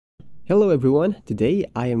Hello everyone, today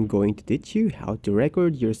I am going to teach you how to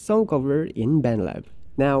record your song cover in BandLab.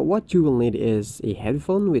 Now what you will need is a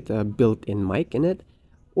headphone with a built-in mic in it,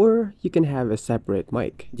 or you can have a separate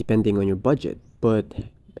mic depending on your budget, but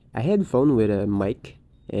a headphone with a mic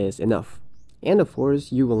is enough. And of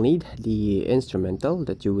course you will need the instrumental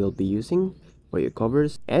that you will be using for your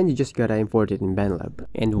covers, and you just gotta import it in BandLab.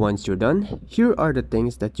 And once you're done, here are the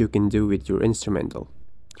things that you can do with your instrumental.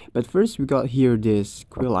 But first we got here this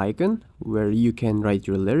quill icon where you can write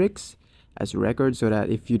your lyrics as a record, so that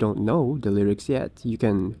if you don't know the lyrics yet, you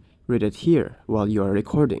can read it here while you are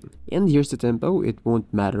recording. And here's the tempo, it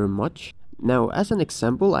won't matter much. Now as an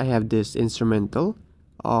example, I have this instrumental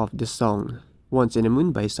of the song Once in a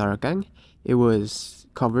Moon by Sarakang. It was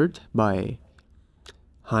covered by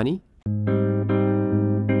Honey.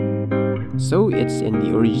 So it's in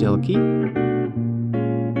the original key.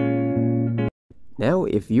 Now,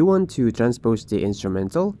 if you want to transpose the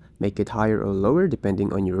instrumental, make it higher or lower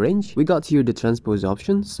depending on your range, we got here the transpose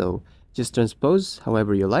option, so just transpose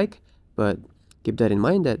however you like, but keep that in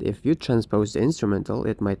mind that if you transpose the instrumental,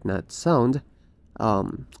 it might not sound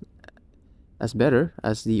as better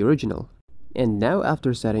as the original. And now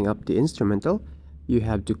after setting up the instrumental, you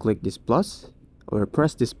have to click this plus or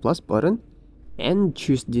press this plus button and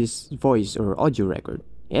choose this voice or audio record.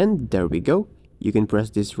 And there we go. You can press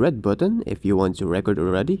this red button if you want to record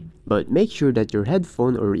already, but make sure that your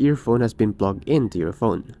headphone or earphone has been plugged into your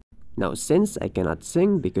phone. Now since I cannot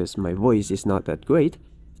sing because my voice is not that great,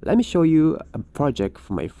 let me show you a project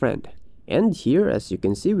from my friend. And here, as you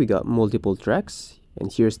can see, we got multiple tracks,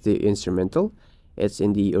 and here's the instrumental. It's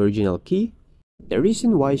in the original key. The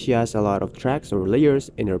reason why she has a lot of tracks or layers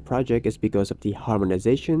in her project is because of the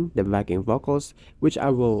harmonization, the backing vocals, which I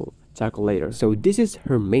will tackle later. So this is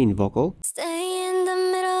her main vocal.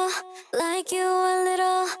 Like you a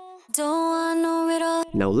little, don't want no riddle.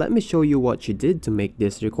 Now let me show you what she did to make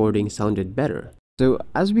this recording sounded better. So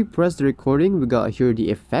as we press the recording, we got here the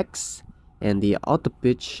effects and the auto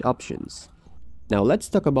pitch options. Now let's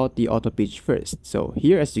talk about the auto pitch first. So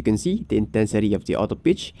here, as you can see, the intensity of the auto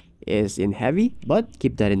pitch is in heavy, but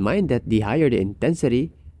keep that in mind that the higher the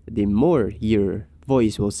intensity, the more your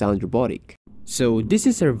voice will sound robotic. So this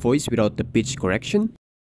is her voice without the pitch correction.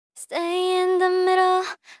 Stay in the middle,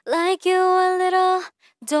 like you a little,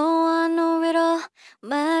 don't want no riddle.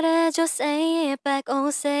 말해줘, say it back,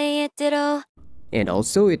 oh say it ditto. And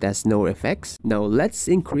also it has no effects. Now let's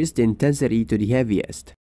increase the intensity to the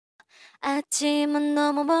heaviest.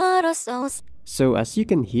 So as you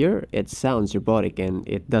can hear, it sounds robotic and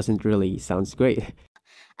it doesn't really sound great.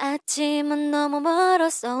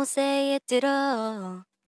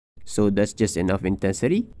 So that's just enough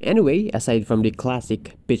intensity. Anyway, aside from the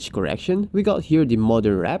classic pitch correction, we got here the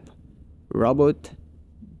modern rap, robot,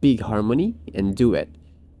 big harmony, and duet.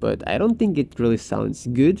 But I don't think it really sounds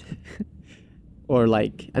good or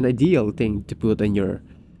like an ideal thing to put on your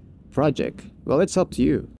project. Well, it's up to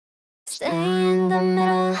you. Stay in the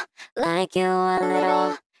middle, like you a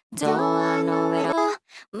little, don't want no riddle.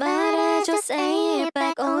 말해줘, say it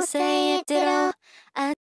back, oh say it ditto.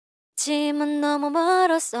 And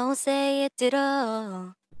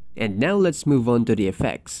now let's move on to the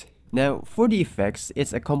effects. Now for the effects,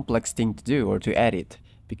 it's a complex thing to do or to edit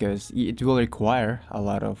because it will require a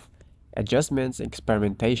lot of adjustments,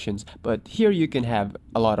 experimentations, but here you can have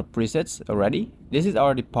a lot of presets already. This is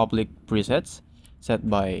already public presets set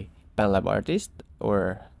by BandLab artists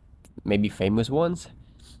or maybe famous ones.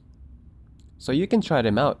 So you can try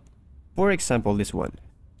them out. For example, this one.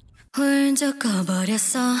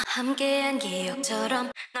 훌쩍거버렸어 함께한 기억처럼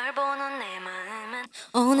널 보는 내 마음은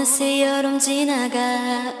어느새 여름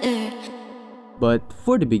지나가을. But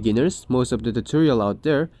for the beginners, most of the tutorial out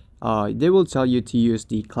there, they will tell you to use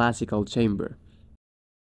the classical chamber.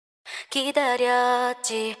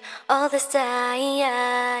 기다렸지 all this time.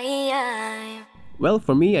 Well,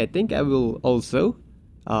 for me, I think I will also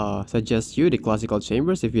suggest you the classical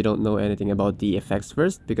chambers if you don't know anything about the effects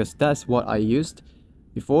first, because that's what I used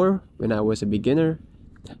before when I was a beginner.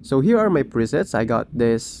 So here are my presets. I got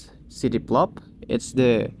this city plop. It's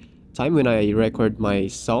the time when I record my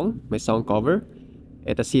song cover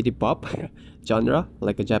at a city pop genre,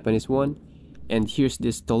 like a Japanese one. And here's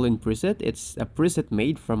this stolen preset. It's a preset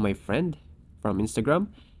made from my friend from Instagram.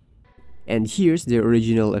 And here's the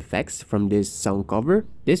original effects from this sound cover.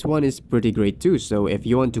 This one is pretty great too, so if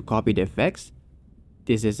you want to copy the effects,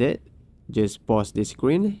 this is it. Just pause the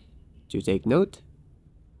screen to take note.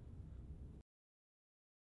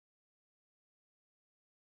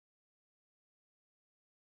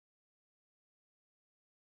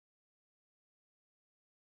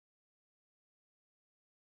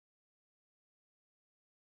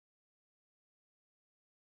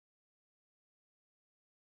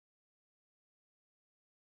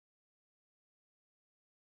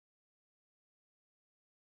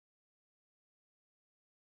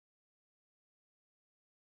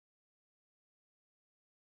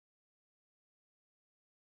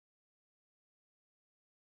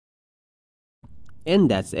 And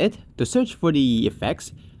that's it. To search for the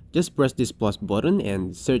effects, just press this plus button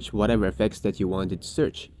and search whatever effects that you wanted to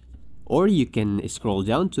search. Or you can scroll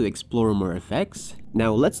down to explore more effects.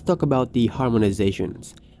 Now let's talk about the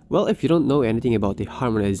harmonizations. Well, if you don't know anything about the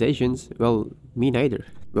harmonizations, well, me neither.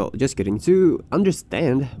 Well, just kidding. To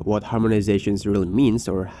understand what harmonizations really means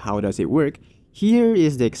or how does it work, here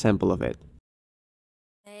is the example of it.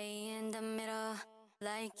 Stay in the middle,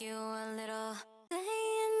 like you a little. Stay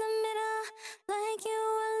in the middle, like you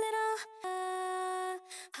a little.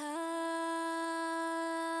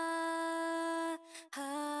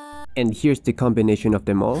 And here's the combination of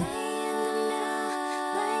them all.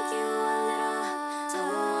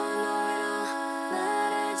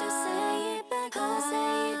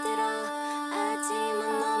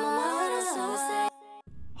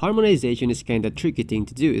 Harmonization is kinda tricky thing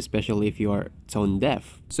to do, especially if you are tone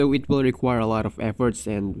deaf. So it will require a lot of efforts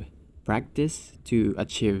and practice to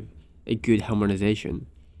achieve a good harmonization.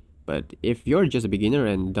 But if you're just a beginner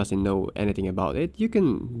and doesn't know anything about it, you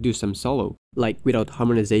can do some solo. Like without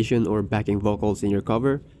harmonization or backing vocals in your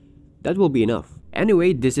cover, that will be enough.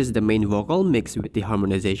 Anyway, this is the main vocal mixed with the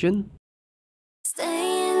harmonization.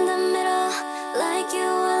 Stay in the middle, like you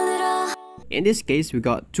a little. In this case, we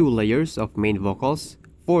got 2 layers of main vocals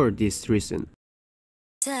for this reason.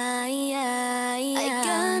 I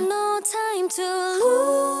got no time to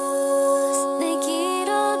lose. 내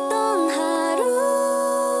길었던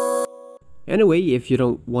하루. Anyway, if you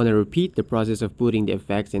don't want to repeat the process of putting the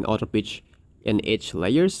effects and auto pitch in each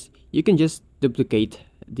layers, you can just duplicate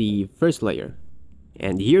the first layer.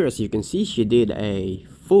 And here, as you can see, she did a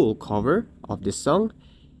full cover of this song.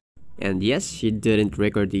 And yes, she didn't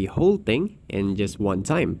record the whole thing in just one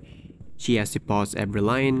time. She has to pause every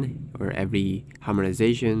line or every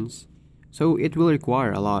harmonizations, so it will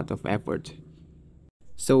require a lot of effort.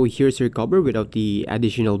 So here's her cover without the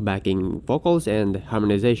additional backing vocals and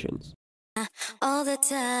harmonizations. All the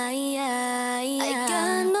time, I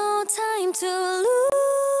got no time to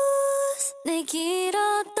lose. 내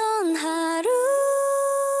길었던 하루,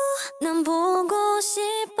 난 보고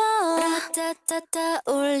싶어. 라따따따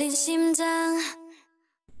울린 심장.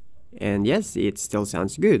 And yes, it still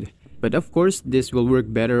sounds good. But of course, this will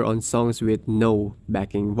work better on songs with no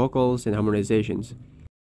backing vocals and harmonizations.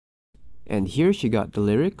 And here she got the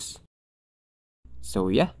lyrics. So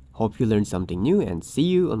yeah, hope you learned something new and see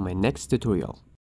you on my next tutorial.